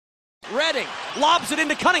Redding lobs it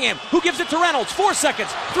into Cunningham, who gives it to Reynolds. 4 seconds,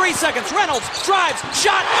 3 seconds. Reynolds drives,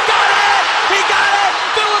 shot, got it! He got it!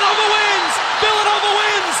 Villanova wins! Villanova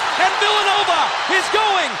wins! And Villanova is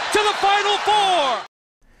going to the Final Four!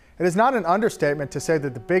 It is not an understatement to say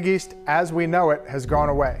that the Big East, as we know it, has gone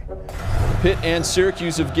away. Pitt and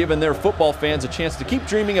Syracuse have given their football fans a chance to keep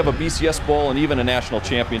dreaming of a BCS bowl and even a national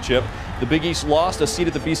championship. The Big East lost a seat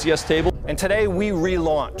at the BCS table. And today we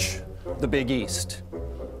relaunch the Big East.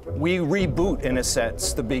 We reboot, in a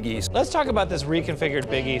sense, the Big East. Let's talk about this reconfigured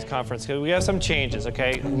Big East conference, because we have some changes,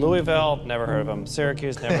 okay? Louisville, never heard of them.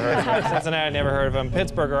 Syracuse, never heard of them. Cincinnati, never heard of them.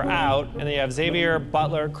 Pittsburgh are out, and then you have Xavier,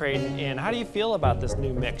 Butler, Creighton in. How do you feel about this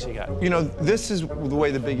new mix you got? You know, this is the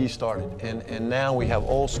way the Big East started, and now we have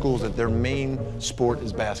all schools that their main sport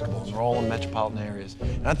is basketball, and they're all in metropolitan areas.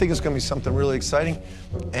 And I think it's going to be something really exciting,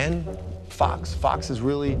 and Fox is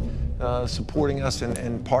really supporting us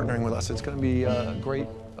and partnering with us. It's going to be a great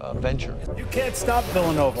venture. You can't stop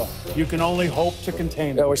Villanova. You can only hope to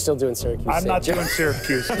contain it. No, we're still doing Syracuse. I'm not doing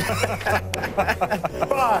Syracuse.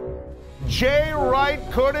 Jay Wright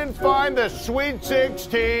couldn't find the Sweet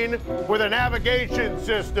 16 with a navigation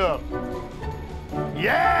system.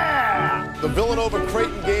 Yeah! The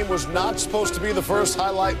Villanova-Creighton game was not supposed to be the first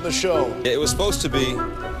highlight in the show. It was supposed to be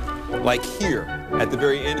like here at the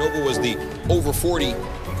very end. Nova was the over 40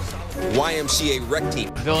 YMCA rec team.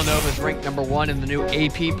 Villanova is ranked #1 in the new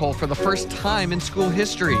AP poll for the first time in school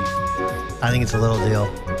history. I think it's a little deal.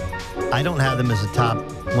 I don't have them as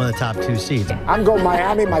one of the top 2 seeds. I'm going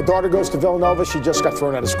Miami. My daughter goes to Villanova. She just got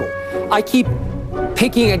thrown out of school. I keep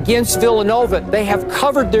picking against Villanova. They have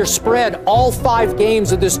covered their spread all 5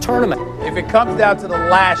 games of this tournament. If it comes down to the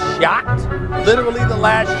last shot, literally the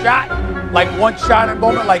last shot, like one shot in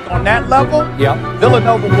moment, like on that level,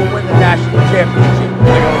 Villanova will win the national championship.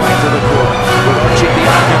 They go right to the floor with Archie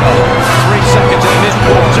Bianco. 3 seconds in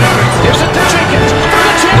mid-court. Jenkins gives it to Jenkins for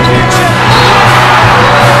the championship.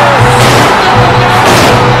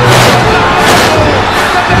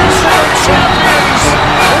 The national champions.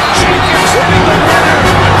 Jenkins hitting the winner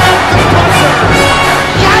at the buzzer.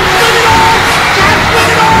 Cats win it all! Cats win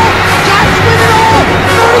it all! Cats win it all!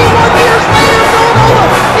 31 years later,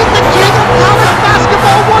 Villanova is the king of college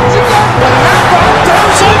basketball once again. But how about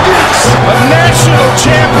those Uggies? A national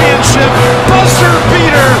championship buzzer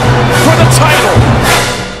beater for the title.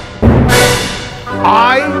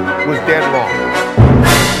 I was dead wrong.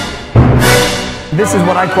 This is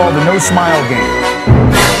what I call the no-smile game.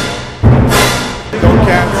 Go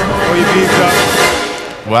Cats, throw your beads up.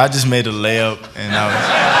 Well, I just made a layup, and I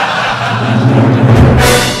was...